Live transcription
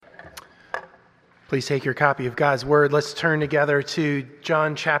Please take your copy of God's Word. Let's turn together to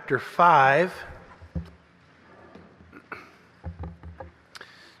John chapter 5.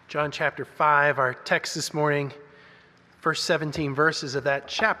 John chapter 5, our text this morning, first 17 verses of that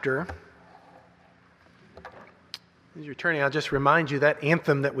chapter. As you're turning, I'll just remind you that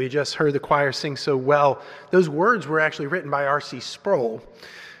anthem that we just heard the choir sing so well, those words were actually written by R.C. Sproul.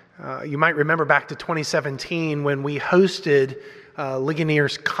 You might remember back to 2017 when we hosted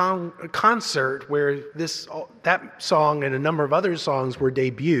Ligonier's concert where that song and a number of other songs were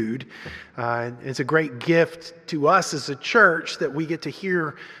debuted. It's a great gift to us as a church that we get to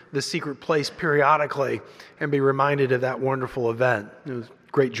hear The Secret Place periodically and be reminded of that wonderful event. It was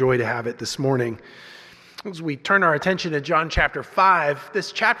a great joy to have it this morning. As we turn our attention to John chapter 5,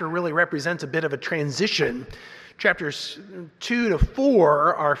 this chapter really represents a bit of a transition. Chapters 2 to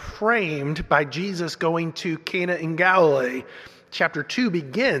 4 are framed by Jesus going to Cana in Galilee. Chapter 2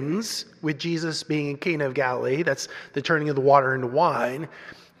 begins with Jesus being in Cana of Galilee. That's the turning of the water into wine.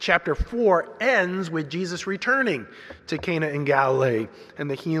 Chapter 4 ends with Jesus returning to Cana in Galilee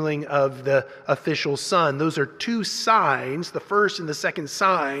and the healing of the official son. Those are two signs, the first and the second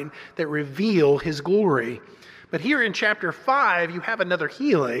sign, that reveal his glory. But here in chapter 5, you have another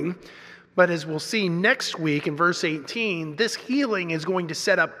healing. But as we'll see next week in verse 18, this healing is going to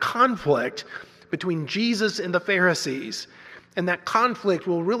set up conflict between Jesus and the Pharisees. And that conflict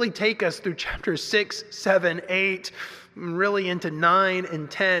will really take us through chapters 6, 7, 8, really into 9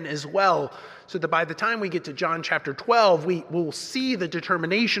 and 10 as well. So that by the time we get to John chapter 12, we will see the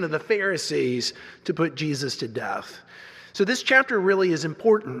determination of the Pharisees to put Jesus to death. So this chapter really is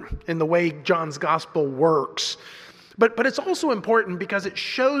important in the way John's gospel works. But it's also important because it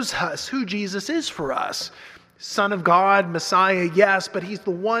shows us who Jesus is for us. Son of God, Messiah, yes, but he's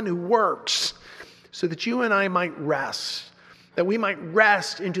the one who works so that you and I might rest. That we might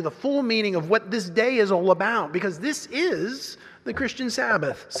rest into the full meaning of what this day is all about, because this is the Christian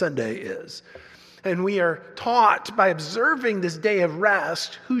Sabbath, Sunday is. And we are taught by observing this day of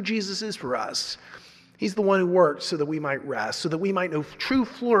rest who Jesus is for us. He's the one who works so that we might rest, so that we might know true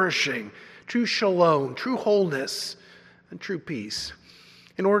flourishing, true shalom, true wholeness, and true peace.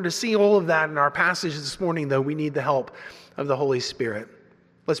 In order to see all of that in our passage this morning, though, we need the help of the Holy Spirit.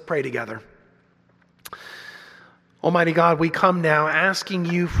 Let's pray together. Almighty God, we come now asking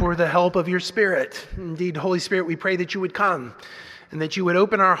you for the help of your Spirit. Indeed, Holy Spirit, we pray that you would come and that you would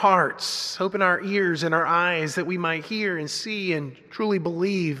open our hearts, open our ears and our eyes, that we might hear and see and truly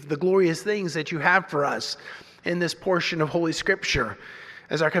believe the glorious things that you have for us in this portion of Holy Scripture.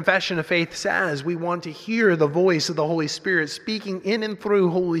 As our confession of faith says, we want to hear the voice of the Holy Spirit speaking in and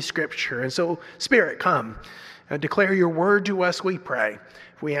through Holy Scripture. And so, Spirit, come and declare your word to us, we pray.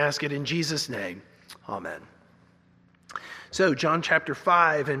 We ask it in Jesus' name. Amen. So, John chapter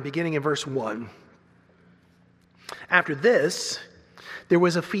 5 and beginning in verse 1. After this, there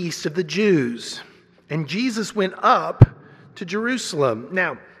was a feast of the Jews, and Jesus went up to Jerusalem.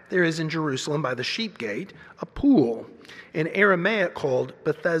 Now, there is in Jerusalem by the sheep gate a pool, in Aramaic called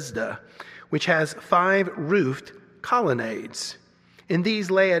Bethesda, which has 5 roofed colonnades. In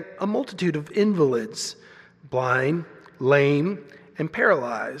these lay a multitude of invalids, blind, lame, and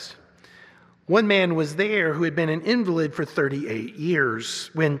paralyzed. One man was there who had been an invalid for 38 years.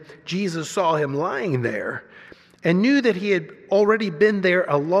 When Jesus saw him lying there and knew that he had already been there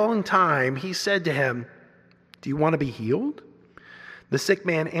a long time, he said to him, "Do you want to be healed?" The sick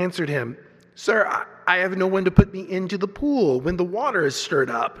man answered him, "Sir, I have no one to put me into the pool when the water is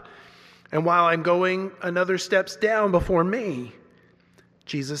stirred up, and while I'm going, another steps down before me."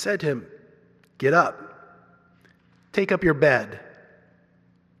 Jesus said to him, "Get up, take up your bed,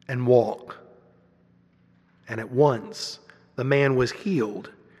 and walk." And at once the man was healed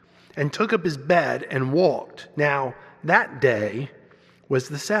and took up his bed and walked. Now that day was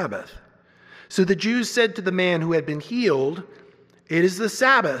the Sabbath. So the Jews said to the man who had been healed, "It is the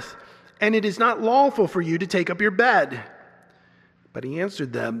Sabbath, and it is not lawful for you to take up your bed." But he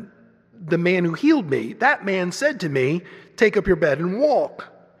answered them, "The man who healed me, that man said to me, 'Take up your bed and walk.'"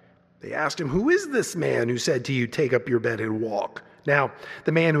 They asked him, "Who is this man who said to you, 'Take up your bed and walk'?" Now,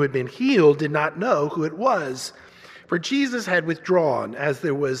 the man who had been healed did not know who it was, for Jesus had withdrawn, as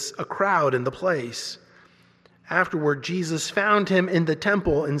there was a crowd in the place. Afterward, Jesus found him in the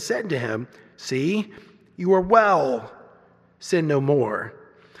temple and said to him, "See, you are well. Sin no more,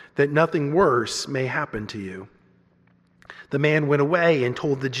 that nothing worse may happen to you." The man went away and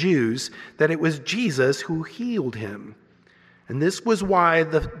told the Jews that it was Jesus who healed him. And this was why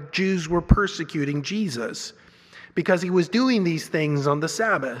the Jews were persecuting Jesus, because he was doing these things on the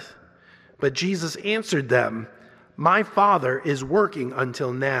Sabbath. But Jesus answered them, "My Father is working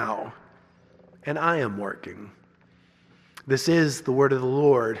until now, and I am working. This is the word of the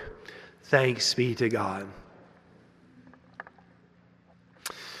Lord. Thanks be to God.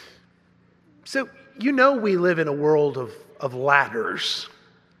 So, we live in a world of ladders.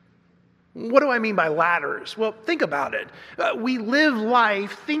 What do I mean by ladders? Well, think about it. We live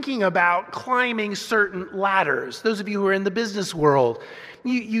life thinking about climbing certain ladders. Those of you who are in the business world,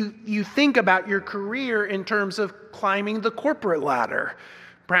 you think about your career in terms of climbing the corporate ladder.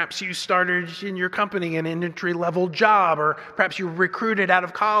 Perhaps you started in your company an entry-level job, or perhaps you recruited out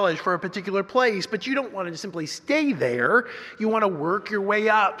of college for a particular place, but you don't want to simply stay there. You want to work your way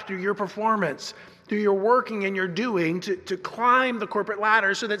up through your performance, through your working and your doing to climb the corporate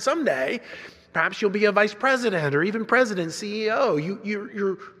ladder so that someday perhaps you'll be a vice president or even president, CEO.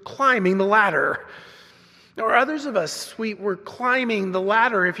 You're climbing the ladder. Or others of us, we're climbing the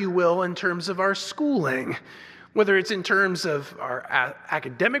ladder, if you will, in terms of our schooling. Whether it's in terms of our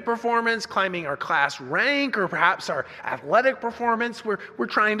academic performance, climbing our class rank, or perhaps our athletic performance, we're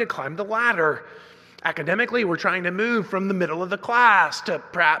trying to climb the ladder. Academically, we're trying to move from the middle of the class to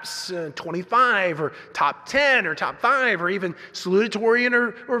perhaps 25 or top 10 or top 5 or even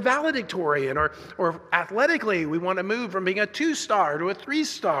salutatorian or valedictorian. Or athletically, we want to move from being a 2-star to a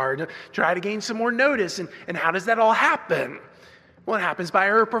 3-star to try to gain some more notice. And how does that all happen? Well, it happens by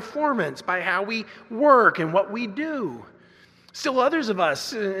our performance, by how we work and what we do. Still others of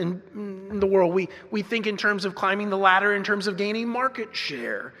us in the world, we think in terms of climbing the ladder, in terms of gaining market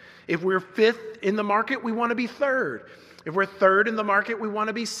share. If we're 5th in the market, we want to be 3rd. If we're 3rd in the market, we want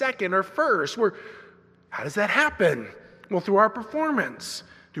to be 2nd or 1st. How does that happen? Well, through our performance,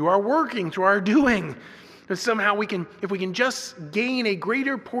 through our working, through our doing. And somehow if we can just gain a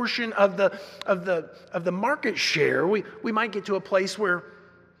greater portion of the market share, we might get to a place where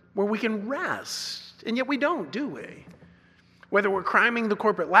we can rest. And yet we don't, do we? Whether we're climbing the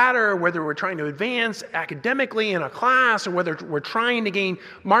corporate ladder, or whether we're trying to advance academically in a class, or whether we're trying to gain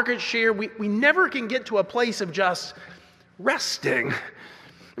market share, we never can get to a place of just resting.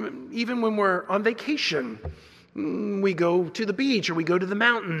 Even when we're on vacation, we go to the beach or we go to the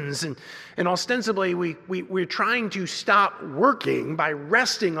mountains, and ostensibly we're trying to stop working by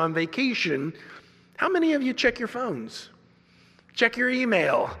resting on vacation. How many of you check your phones? Check your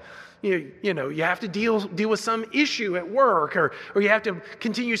email? You have to deal with some issue at work, or you have to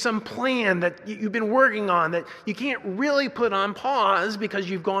continue some plan that you've been working on that you can't really put on pause because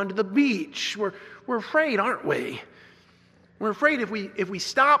you've gone to the beach. We're afraid, aren't we? We're afraid if we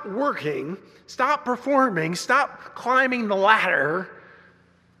stop working, stop performing, stop climbing the ladder,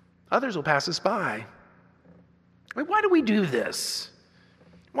 others will pass us by. Why do we do this?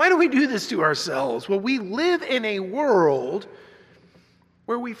 Why do we do this to ourselves? Well, we live in a world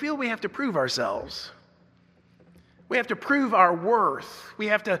where we feel we have to prove ourselves. We have to prove our worth. We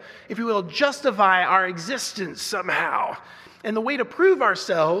have to, if you will, justify our existence somehow. And the way to prove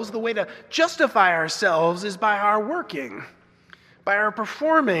ourselves, the way to justify ourselves is by our working, by our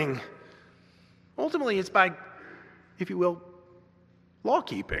performing. Ultimately, it's by, if you will,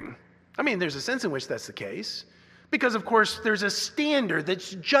 law-keeping. I mean, there's a sense in which that's the case. Because, of course, there's a standard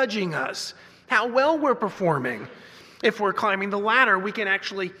that's judging us, how well we're performing. If we're climbing the ladder,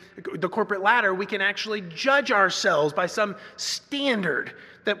 the corporate ladder, we can actually judge ourselves by some standard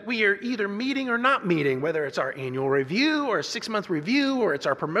that we are either meeting or not meeting, whether it's our annual review or a 6-month review or it's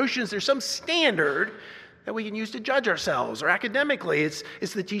our promotions. There's some standard that we can use to judge ourselves. Or academically,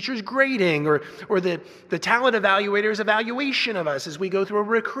 it's the teacher's grading or the talent evaluator's evaluation of us as we go through a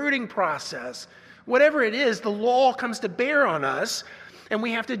recruiting process. Whatever it is, the law comes to bear on us. And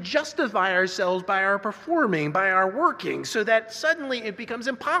we have to justify ourselves by our performing, by our working, so that suddenly it becomes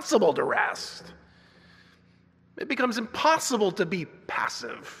impossible to rest. It becomes impossible to be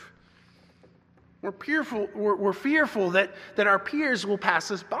passive. We're fearful that our peers will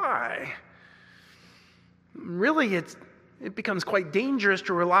pass us by. Really, it becomes quite dangerous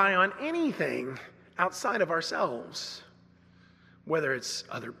to rely on anything outside of ourselves, whether it's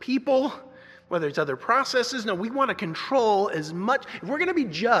other people, whether it's other processes. No, we want to control as much. If we're going to be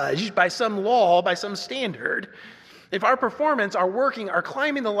judged by some law, by some standard, if our performance, our working, our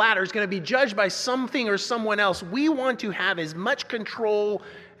climbing the ladder is going to be judged by something or someone else, we want to have as much control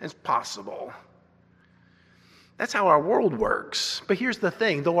as possible. That's how our world works. But here's the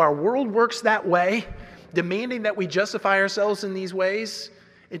thing, though our world works that way, demanding that we justify ourselves in these ways,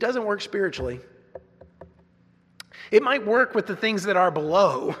 it doesn't work spiritually. It might work with the things that are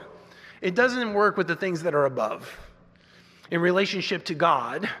below. It doesn't work with the things that are above. In relationship to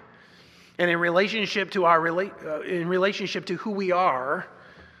God, and in relationship to who we are,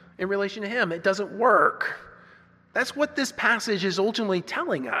 in relation to Him, it doesn't work. That's what this passage is ultimately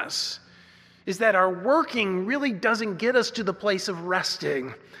telling us. is that our working really doesn't get us to the place of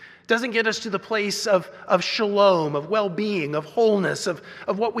resting, doesn't get us to the place of shalom, of well-being, of wholeness, of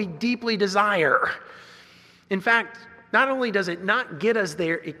what we deeply desire. In fact, not only does it not get us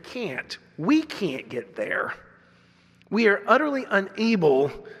there, it can't. We can't get there. We are utterly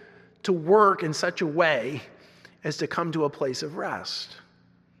unable to work in such a way as to come to a place of rest.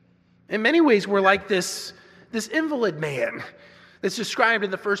 In many ways, we're like this invalid man that's described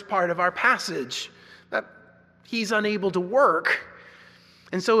in the first part of our passage, that he's unable to work,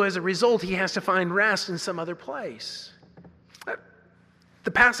 and so as a result, he has to find rest in some other place.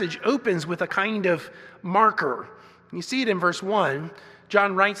 The passage opens with a kind of marker. You see it in verse 1.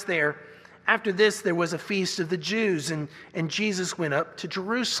 John writes there, "After this, there was a feast of the Jews, and Jesus went up to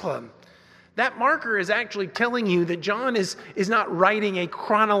Jerusalem." That marker is actually telling you that John is not writing a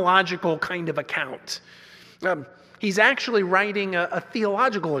chronological kind of account. He's actually writing a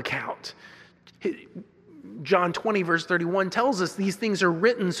theological account. John 20, verse 31 tells us these things are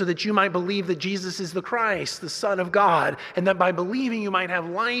written so that you might believe that Jesus is the Christ, the Son of God, and that by believing you might have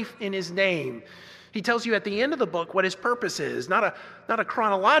life in his name. He tells you at the end of the book what his purpose is, not a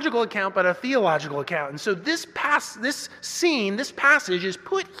chronological account, but a theological account. And so this passage is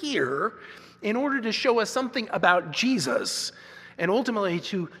put here in order to show us something about Jesus and ultimately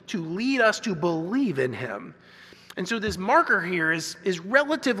to lead us to believe in him. And so this marker here is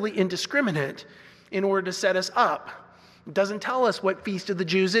relatively indiscriminate in order to set us up. It doesn't tell us what feast of the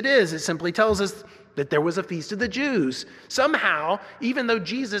Jews it is. It simply tells us that there was a feast of the Jews. Somehow, even though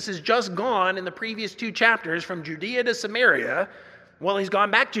Jesus has just gone in the previous 2 chapters from Judea to Samaria, well, he's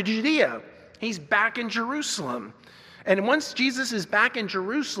gone back to Judea. He's back in Jerusalem. And once Jesus is back in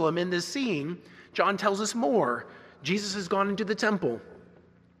Jerusalem in this scene, John tells us more. Jesus has gone into the temple.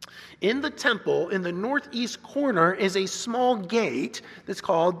 In the temple, in the northeast corner, is a small gate that's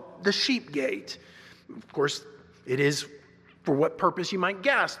called the Sheep Gate. Of course, it is, for what purpose you might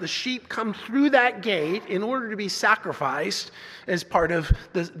guess. The sheep come through that gate in order to be sacrificed as part of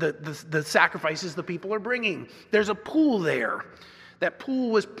the sacrifices the people are bringing. There's a pool there. That pool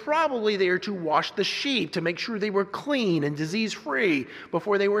was probably there to wash the sheep, to make sure they were clean and disease-free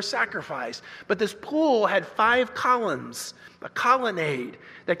before they were sacrificed. But this pool had 5 columns, a colonnade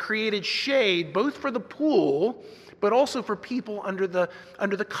that created shade both for the pool, but also for people under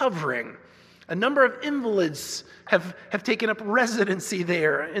the covering. A number of invalids have taken up residency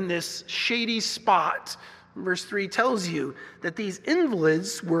there in this shady spot. Verse 3 tells you that these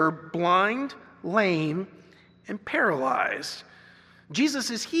invalids were blind, lame, and paralyzed. Jesus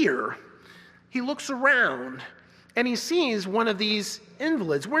is here. He looks around and he sees one of these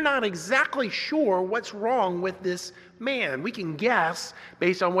invalids. We're not exactly sure what's wrong with this man. We can guess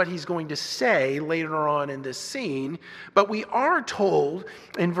based on what he's going to say later on in this scene, but we are told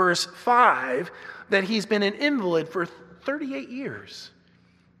in verse 5 that he's been an invalid for 38 years.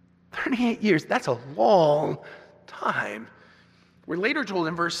 38 years, that's a long time. We're later told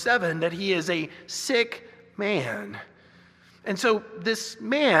in verse 7 that he is a sick man. And so this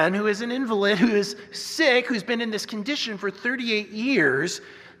man who is an invalid, who is sick, who's been in this condition for 38 years,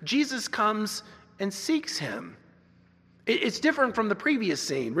 Jesus comes and seeks him. It's different from the previous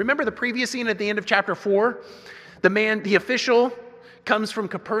scene. Remember the previous scene at the end of chapter 4? The official comes from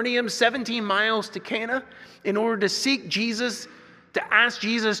Capernaum, 17 miles to Cana, in order to seek Jesus, to ask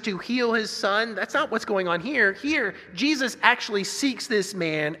Jesus to heal his son. That's not what's going on here. Here, Jesus actually seeks this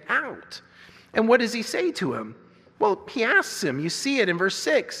man out. And what does he say to him? Well, he asks him, you see it in verse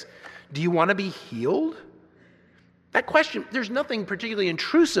 6, do you want to be healed? That question, there's nothing particularly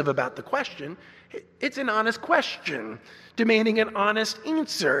intrusive about the question. It's an honest question, demanding an honest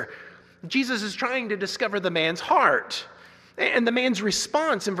answer. Jesus is trying to discover the man's heart. And the man's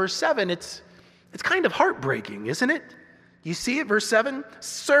response in verse 7, it's kind of heartbreaking, isn't it? You see it, verse 7?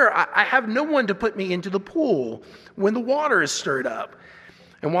 Sir, I have no one to put me into the pool when the water is stirred up.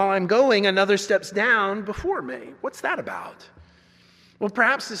 And while I'm going, another steps down before me. What's that about? Well,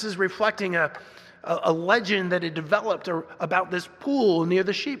 perhaps this is reflecting a legend that had developed about this pool near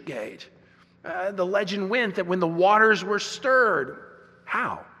the sheep gate. The legend went that when the waters were stirred,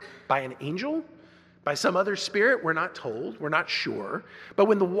 how? By an angel? By some other spirit? We're not told. We're not sure. But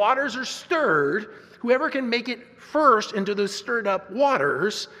when the waters are stirred, whoever can make it first into those stirred up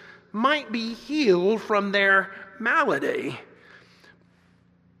waters might be healed from their malady.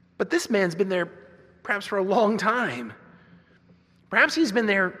 But this man's been there perhaps for a long time. Perhaps he's been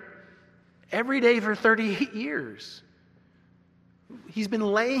there every day for 38 years. He's been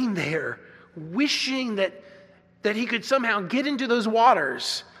laying there wishing that he could somehow get into those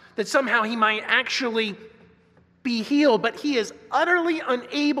waters, that somehow he might actually be healed, but he is utterly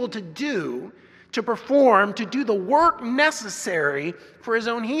unable to perform, to do the work necessary for his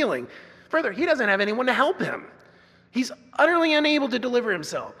own healing. Further, he doesn't have anyone to help him. He's utterly unable to deliver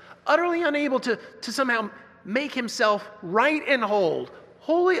himself, utterly unable to somehow make himself right and whole,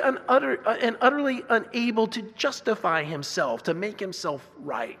 wholly and utterly unable to justify himself, to make himself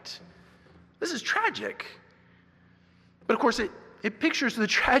right. This is tragic. But of course, it pictures the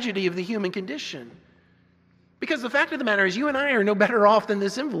tragedy of the human condition. Because the fact of the matter is, you and I are no better off than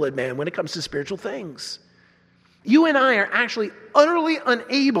this invalid man when it comes to spiritual things. You and I are actually utterly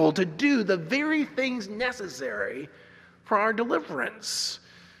unable to do the very things necessary for our deliverance.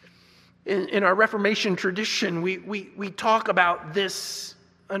 In our Reformation tradition, we talk about this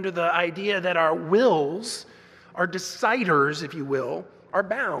under the idea that our wills, our deciders, if you will, are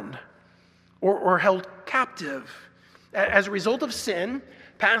bound or held captive. As a result of sin,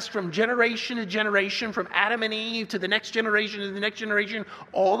 passed from generation to generation, from Adam and Eve to the next generation,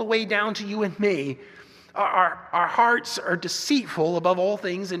 all the way down to you and me, our hearts are deceitful above all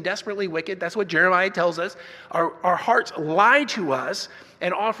things and desperately wicked. That's what Jeremiah tells us. Our hearts lie to us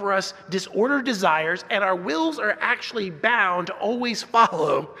and offer us disordered desires, and our wills are actually bound to always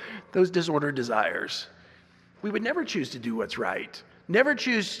follow those disordered desires. We would never choose to do what's right, never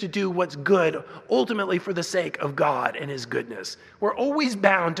choose to do what's good, ultimately for the sake of God and his goodness. We're always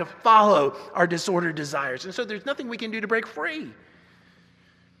bound to follow our disordered desires, and so there's nothing we can do to break free.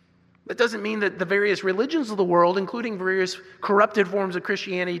 That doesn't mean that the various religions of the world, including various corrupted forms of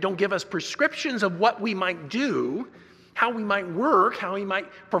Christianity, don't give us prescriptions of what we might do, how we might work, how we might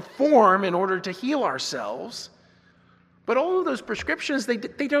perform in order to heal ourselves. But all of those prescriptions, they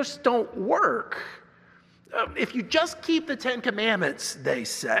just don't work. If you just keep the 10 Commandments, they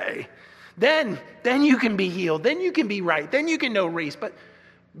say, then you can be healed, then you can be right, then you can know rest, but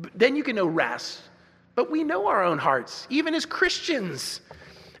then you can know rest. But we know our own hearts, even as Christians,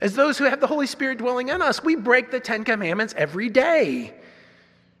 as those who have the Holy Spirit dwelling in us, we break the 10 Commandments every day.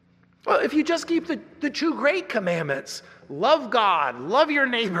 Well, if you just keep the two great commandments, love God, love your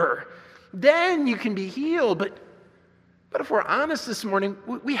neighbor, then you can be healed. But if we're honest this morning,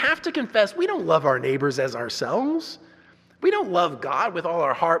 we have to confess we don't love our neighbors as ourselves. We don't love God with all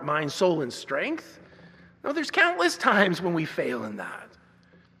our heart, mind, soul, and strength. No, there's countless times when we fail in that.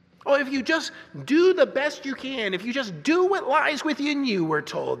 Oh, if you just do the best you can, if you just do what lies within you, we're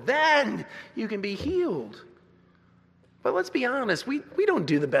told, then you can be healed. But let's be honest, we don't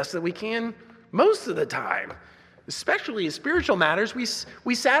do the best that we can most of the time. Especially in spiritual matters,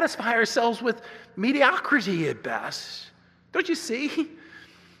 we satisfy ourselves with mediocrity at best. Don't you see?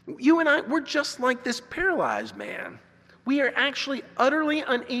 You and I, we're just like this paralyzed man. We are actually utterly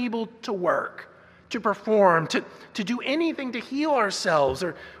unable to work, to perform, to do anything to heal ourselves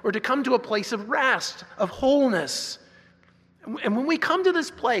or to come to a place of rest, of wholeness. And when we come to this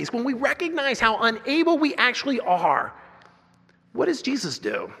place, when we recognize how unable we actually are, what does Jesus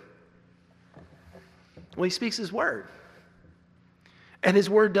do? Well, he speaks his word. And his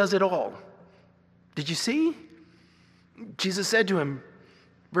word does it all. Did you see? Jesus said to him,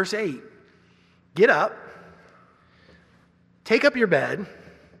 verse 8, get up, take up your bed,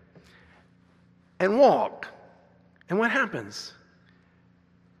 and walk. And what happens?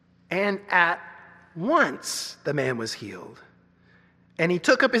 And at once the man was healed. And he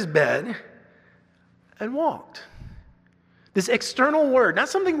took up his bed and walked. This external word, not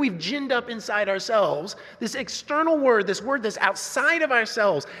something we've ginned up inside ourselves, this external word, this word that's outside of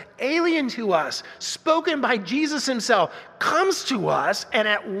ourselves, alien to us, spoken by Jesus himself, comes to us, and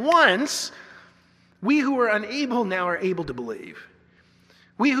at once, we who are unable now are able to believe.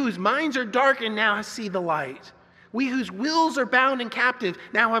 We whose minds are darkened now see the light. We whose wills are bound and captive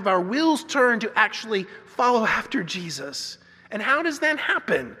now have our wills turned to actually follow after Jesus. And how does that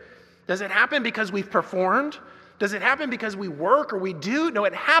happen? Does it happen because we've performed? Does it happen because we work or we do? No,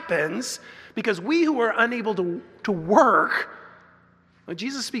 it happens because we who are unable to work, well,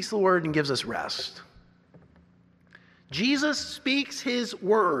 Jesus speaks the word and gives us rest. Jesus speaks his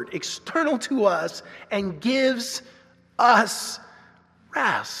word external to us and gives us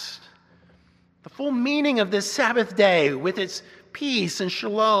rest. The full meaning of this Sabbath day with its peace and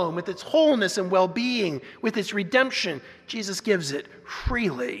shalom, with its wholeness and well-being, with its redemption, Jesus gives it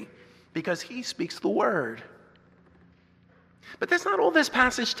freely because he speaks the word. But that's not all this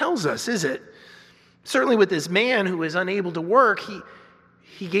passage tells us, is it? Certainly with this man who is unable to work,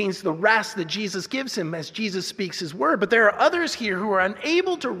 he gains the rest that Jesus gives him as Jesus speaks his word. But there are others here who are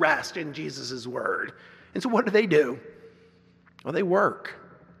unable to rest in Jesus' word. And so what do? Well, they work.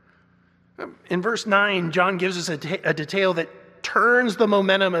 In verse 9, John gives us a detail that turns the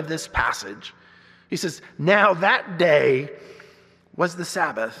momentum of this passage. He says, now that day was the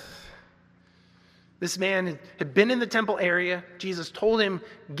Sabbath. This man had been in the temple area. Jesus told him,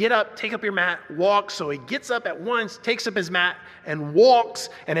 get up, take up your mat, walk. So he gets up at once, takes up his mat, and walks.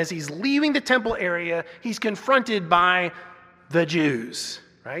 And as he's leaving the temple area, he's confronted by the Jews,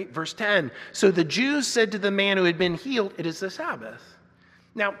 right? Verse 10, so the Jews said to the man who had been healed, it is the Sabbath.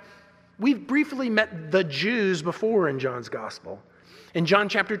 Now, we've briefly met the Jews before in John's gospel. In John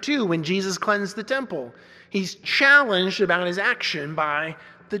chapter 2, when Jesus cleansed the temple, he's challenged about his action by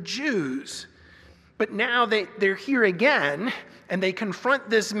the Jews. But now they're here again, and they confront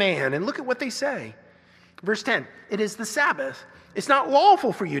this man. And look at what they say. Verse 10, it is the Sabbath. It's not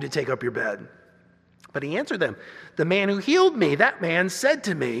lawful for you to take up your bed. But he answered them, the man who healed me, that man said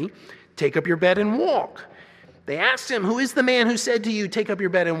to me, take up your bed and walk. They asked him, who is the man who said to you, take up your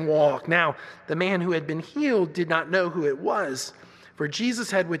bed and walk? Now, the man who had been healed did not know who it was, for Jesus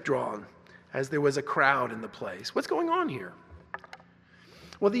had withdrawn, as there was a crowd in the place. What's going on here?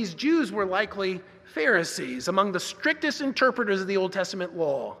 Well, these Jews were likely Pharisees, among the strictest interpreters of the Old Testament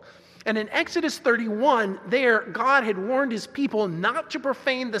law. And in Exodus 31, there, God had warned his people not to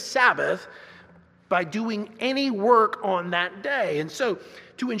profane the Sabbath by doing any work on that day. And so,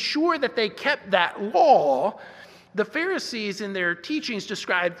 to ensure that they kept that law, the Pharisees in their teachings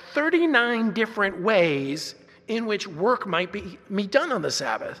described 39 different ways in which work might be done on the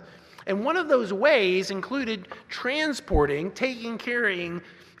Sabbath. And one of those ways included transporting, carrying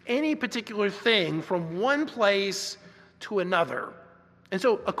any particular thing from one place to another. And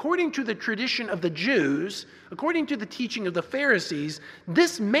so, according to the tradition of the Jews, according to the teaching of the Pharisees,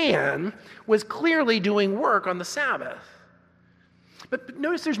 this man was clearly doing work on the Sabbath. But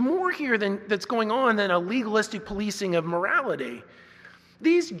notice there's more here that's going on than a legalistic policing of morality.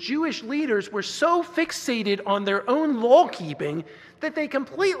 These Jewish leaders were so fixated on their own law-keeping that they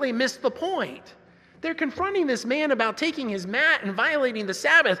completely missed the point. They're confronting this man about taking his mat and violating the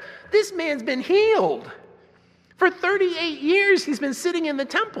Sabbath. This man's been healed. For 38 years, he's been sitting in the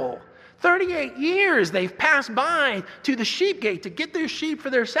temple. 38 years they've passed by to the sheep gate to get their sheep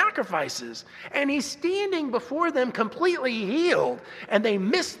for their sacrifices. And he's standing before them completely healed. And they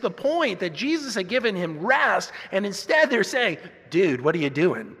missed the point that Jesus had given him rest. And instead they're saying, dude, what are you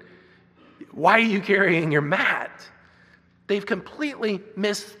doing? Why are you carrying your mat? They've completely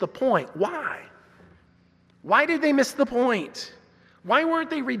missed the point. Why? Why did they miss the point? Why weren't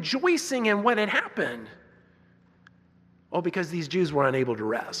they rejoicing in what had happened? Oh, because these Jews were unable to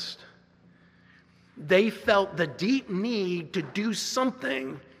rest. They felt the deep need to do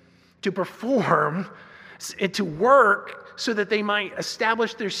something, to perform, to work, so that they might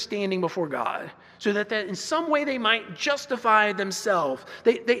establish their standing before God, so that in some way they might justify themselves.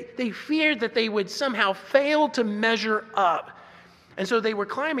 They feared that they would somehow fail to measure up. And so they were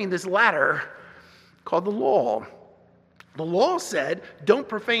climbing this ladder called the law. The law said, don't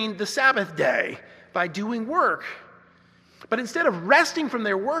profane the Sabbath day by doing work. But instead of resting from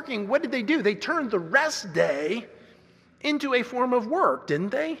their working, what did they do? They turned the rest day into a form of work,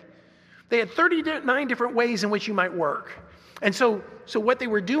 didn't they? They had 39 different ways in which you might work. And so what they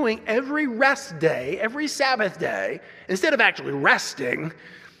were doing every rest day, every Sabbath day, instead of actually resting,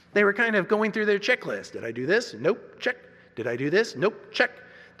 they were kind of going through their checklist. Did I do this? Nope, check. Did I do this? Nope, check.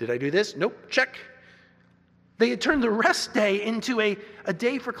 Did I do this? Nope, check. They had turned the rest day into a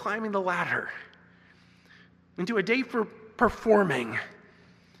day for climbing the ladder, into a day for performing,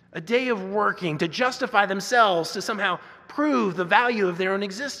 a day of working to justify themselves, to somehow prove the value of their own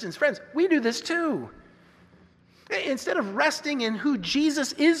existence. Friends, we do this too. Instead of resting in who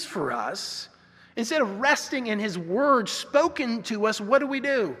Jesus is for us, instead of resting in his word spoken to us, what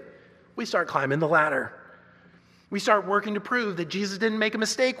do? We start climbing the ladder. We start working to prove that Jesus didn't make a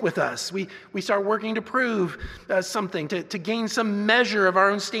mistake with us. We start working to prove something, to gain some measure of our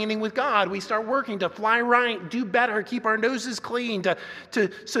own standing with God. We start working to fly right, do better, keep our noses clean,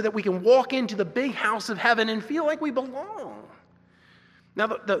 so that we can walk into the big house of heaven and feel like we belong. Now,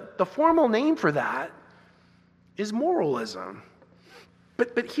 the formal name for that is moralism.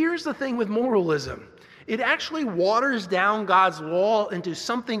 But here's the thing with moralism. It actually waters down God's law into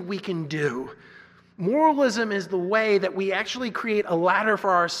something we can do. Moralism is the way that we actually create a ladder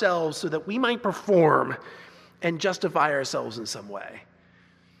for ourselves so that we might perform and justify ourselves in some way.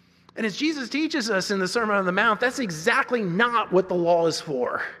 And as Jesus teaches us in the Sermon on the Mount, that's exactly not what the law is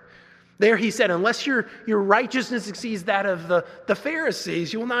for. There he said, unless your righteousness exceeds that of the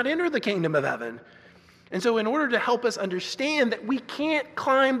Pharisees, you will not enter the kingdom of heaven. And so in order to help us understand that we can't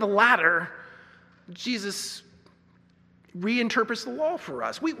climb the ladder, Jesus reinterprets the law for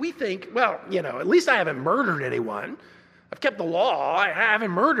us. We think, well, at least I haven't murdered anyone. I've kept the law. I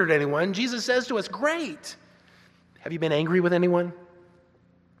haven't murdered anyone. Jesus says to us, great. Have you been angry with anyone?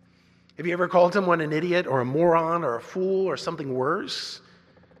 Have you ever called someone an idiot or a moron or a fool or something worse?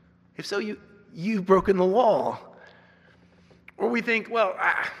 If so, you've broken the law. Or we think, well,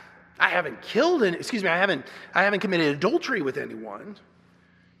 I haven't I haven't committed adultery with anyone.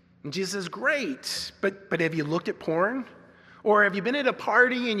 And Jesus says, great, but have you looked at porn? Or have you been at a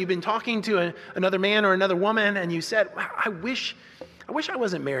party and you've been talking to another man or another woman and you said, wow, I wish I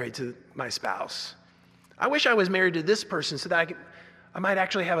wasn't married to my spouse. I wish I was married to this person so that I might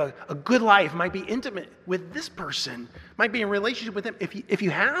actually have a good life, might be intimate with this person, might be in a relationship with them. If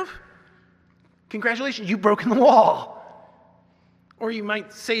you have, congratulations, you've broken the law. Or you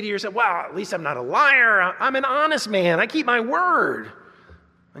might say to yourself, wow, at least I'm not a liar. I'm an honest man. I keep my word.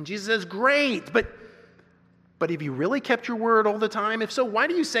 And Jesus says, great, but have you really kept your word all the time? If so, why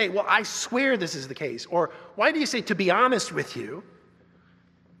do you say, well, I swear this is the case? Or why do you say, to be honest with you?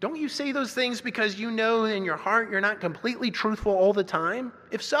 Don't you say those things because you know in your heart you're not completely truthful all the time?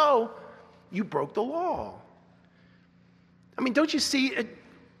 If so, you broke the law. I mean, don't you see,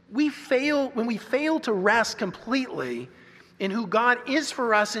 when we fail to rest completely in who God is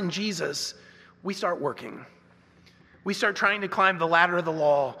for us in Jesus, we start working. We start trying to climb the ladder of the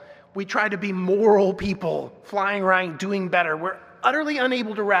law. We try to be moral people, flying right, doing better. We're utterly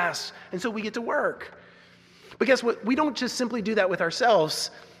unable to rest, and so we get to work. But guess what? We don't just simply do that with ourselves.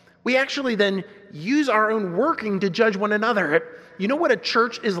 We actually then use our own working to judge one another. You know what a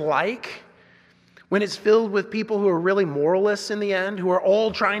church is like when it's filled with people who are really moralists in the end, who are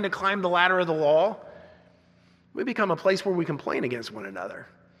all trying to climb the ladder of the law? We become a place where we complain against one another,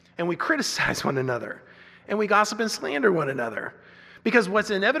 and we criticize one another, and we gossip and slander one another. Because what's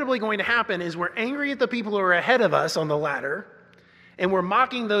inevitably going to happen is we're angry at the people who are ahead of us on the ladder, and we're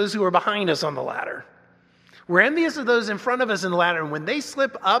mocking those who are behind us on the ladder. We're envious of those in front of us in the ladder, and when they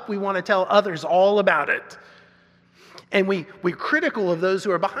slip up, we want to tell others all about it. And we're critical of those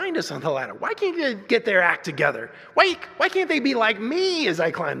who are behind us on the ladder. Why can't they get their act together? Why can't they be like me as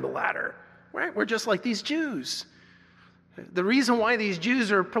I climb the ladder? Right? We're just like these Jews. The reason why these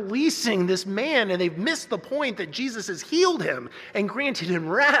Jews are policing this man and they've missed the point that Jesus has healed him and granted him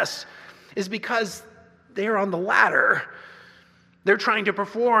rest is because they're on the ladder. They're trying to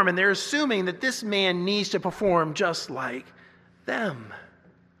perform and they're assuming that this man needs to perform just like them.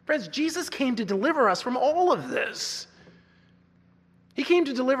 Friends, Jesus came to deliver us from all of this. He came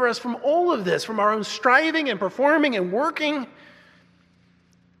to deliver us from all of this, from our own striving and performing and working.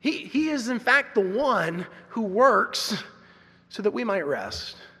 He is in fact the one who works so that we might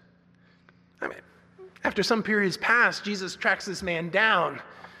rest. I mean, after some periods pass, Jesus tracks this man down.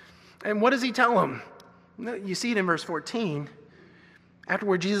 And what does he tell him? You see it in verse 14.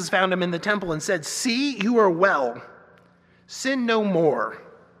 Afterward, Jesus found him in the temple and said, "See, you are well. Sin no more,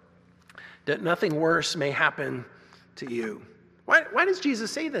 that nothing worse may happen to you." Why does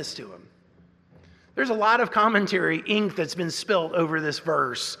Jesus say this to him? There's a lot of commentary, ink that's been spilt over this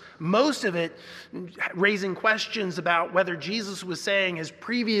verse. Most of it raising questions about whether Jesus was saying his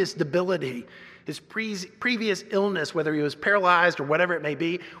previous debility, his previous illness, whether he was paralyzed or whatever it may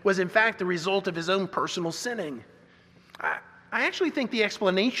be, was in fact the result of his own personal sinning. I actually think the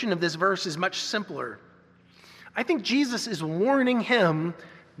explanation of this verse is much simpler. I think Jesus is warning him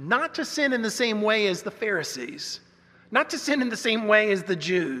not to sin in the same way as the Pharisees, not to sin in the same way as the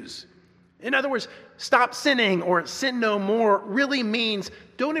Jews. In other words, stop sinning or sin no more really means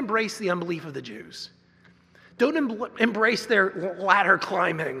don't embrace the unbelief of the Jews. Don't embrace their ladder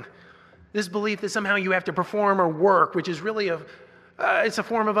climbing, this belief that somehow you have to perform or work, which is really it's a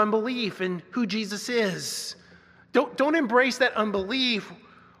form of unbelief in who Jesus is. Don't embrace that unbelief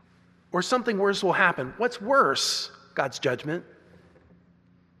or something worse will happen. What's worse? God's judgment.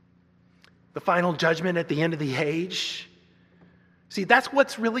 The final judgment at the end of the age. See, that's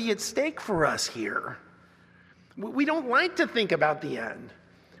what's really at stake for us here. We don't like to think about the end.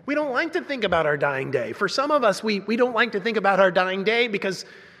 We don't like to think about our dying day. For some of us, we don't like to think about our dying day because,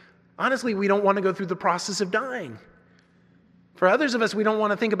 honestly, we don't want to go through the process of dying. For others of us, we don't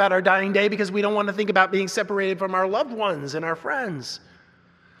want to think about our dying day because we don't want to think about being separated from our loved ones and our friends.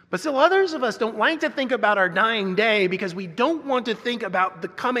 But still others of us don't like to think about our dying day because we don't want to think about the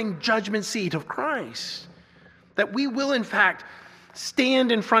coming judgment seat of Christ. That we will, in fact,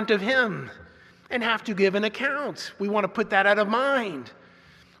 stand in front of him and have to give an account. We want to put that out of mind.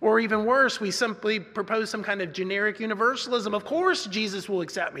 Or even worse, we simply propose some kind of generic universalism. Of course, Jesus will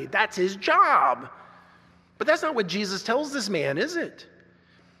accept me. That's his job. But that's not what Jesus tells this man, is it?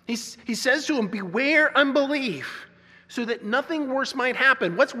 He says to him, beware unbelief. so that nothing worse might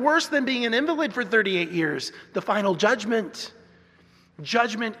happen. What's worse than being an invalid for 38 years? The final judgment.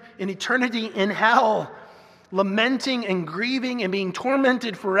 Judgment in eternity in hell. Lamenting and grieving and being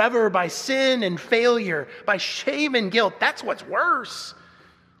tormented forever by sin and failure, by shame and guilt. That's what's worse.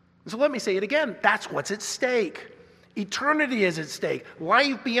 So let me say it again. That's what's at stake. Eternity is at stake.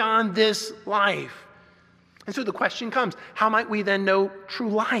 Life beyond this life. And so the question comes, how might we then know true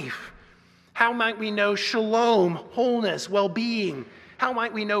life? How might we know shalom, wholeness, well-being? How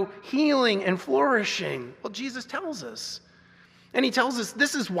might we know healing and flourishing? Well, Jesus tells us. And he tells us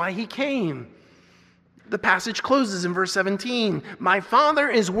this is why he came. The passage closes in verse 17. My Father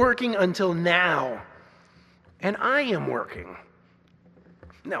is working until now, and I am working.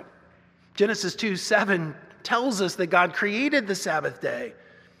 Now, Genesis 2:7 tells us that God created the Sabbath day.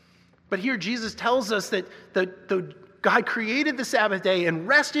 But here Jesus tells us that God created the Sabbath day and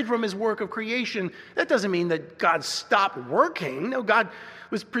rested from his work of creation. That doesn't mean that God stopped working. No, God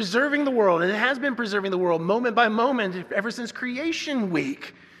was preserving the world, and it has been preserving the world moment by moment ever since creation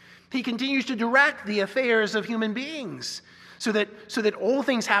week. He continues to direct the affairs of human beings so that all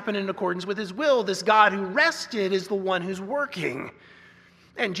things happen in accordance with his will. This God who rested is the one who's working.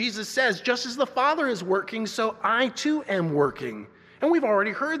 And Jesus says, just as the Father is working, so I too am working. And we've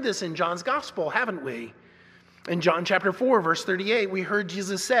already heard this in John's gospel, haven't we? In John chapter 4, verse 38, we heard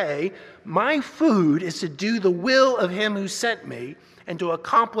Jesus say, my food is to do the will of him who sent me and to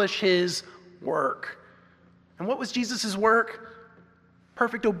accomplish his work. And what was Jesus' work?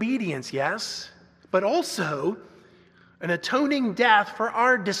 Perfect obedience, yes, but also an atoning death for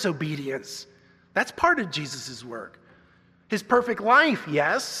our disobedience. That's part of Jesus' work. His perfect life,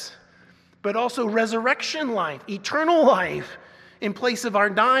 yes, but also resurrection life, eternal life in place of our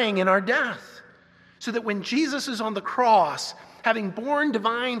dying and our death. So that when Jesus is on the cross, having borne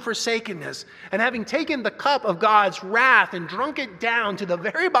divine forsakenness and having taken the cup of God's wrath and drunk it down to the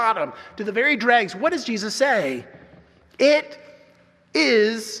very bottom, to the very dregs, what does Jesus say? It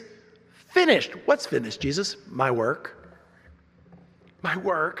is finished. What's finished, Jesus? My work. My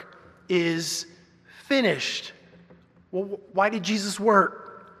work is finished. Well, why did Jesus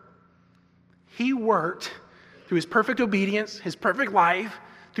work? He worked through his perfect obedience, his perfect life,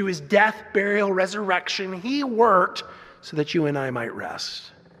 through his death, burial, resurrection. He worked so that you and I might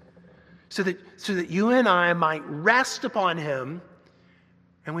rest. So that you and I might rest upon him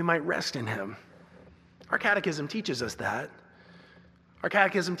and we might rest in him. Our catechism teaches us that. Our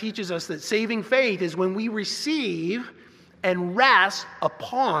catechism teaches us that saving faith is when we receive and rest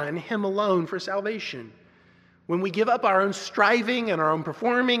upon him alone for salvation. When we give up our own striving and our own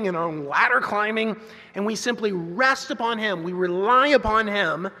performing and our own ladder climbing, and we simply rest upon him, we rely upon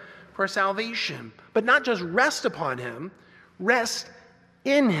him for salvation. But not just rest upon him, rest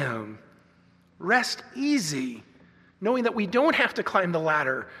in him. Rest easy, knowing that we don't have to climb the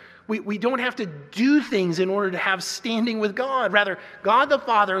ladder. We don't have to do things in order to have standing with God. Rather, God the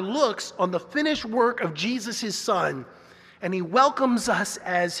Father looks on the finished work of Jesus, his Son, and he welcomes us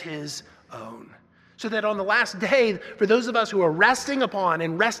as his own. So that on the last day, for those of us who are resting upon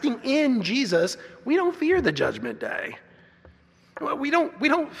and resting in Jesus, we don't fear the judgment day. We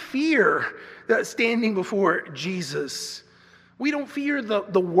don't fear standing before Jesus. We don't fear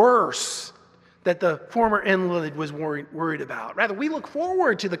the worse that the former invalid was worried about. Rather, we look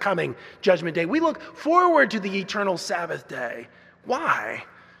forward to the coming judgment day. We look forward to the eternal Sabbath day. Why?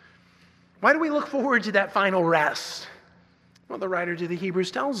 Why do we look forward to that final rest? Well, the writer to the Hebrews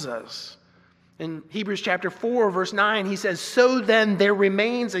tells us. In Hebrews chapter 4, verse 9, he says, so then there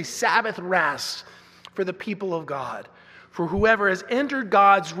remains a Sabbath rest for the people of God. For whoever has entered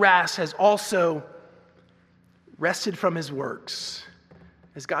God's rest has also rested from his works,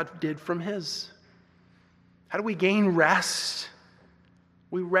 as God did from his. How do we gain rest?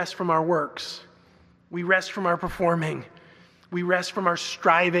 We rest from our works. We rest from our performing. We rest from our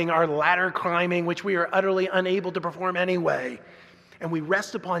striving, our ladder climbing, which we are utterly unable to perform anyway. And we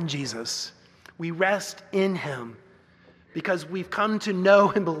rest upon Jesus. We rest in him because we've come to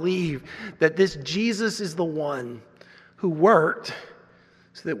know and believe that this Jesus is the one who worked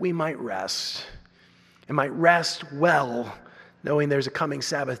so that we might rest and might rest well, knowing there's a coming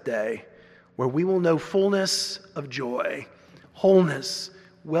Sabbath day where we will know fullness of joy, wholeness,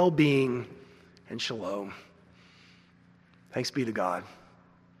 well-being, and shalom. Thanks be to God.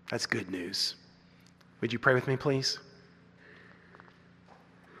 That's good news. Would you pray with me, please?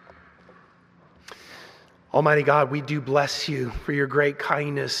 Almighty God, we do bless you for your great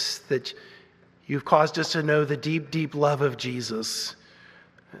kindness that you've caused us to know the deep, deep love of Jesus,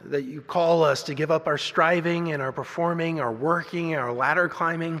 that you call us to give up our striving and our performing, our working, our ladder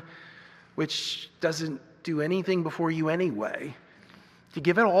climbing, which doesn't do anything before you anyway, to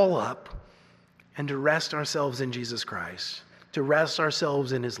give it all up and to rest ourselves in Jesus Christ, to rest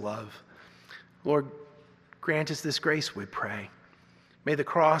ourselves in his love. Lord, grant us this grace, we pray. May the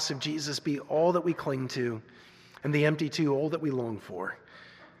cross of Jesus be all that we cling to, and the empty tomb all that we long for.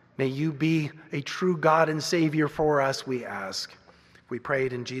 May you be a true God and Savior for us, we ask. We pray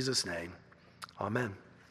it in Jesus' name. Amen.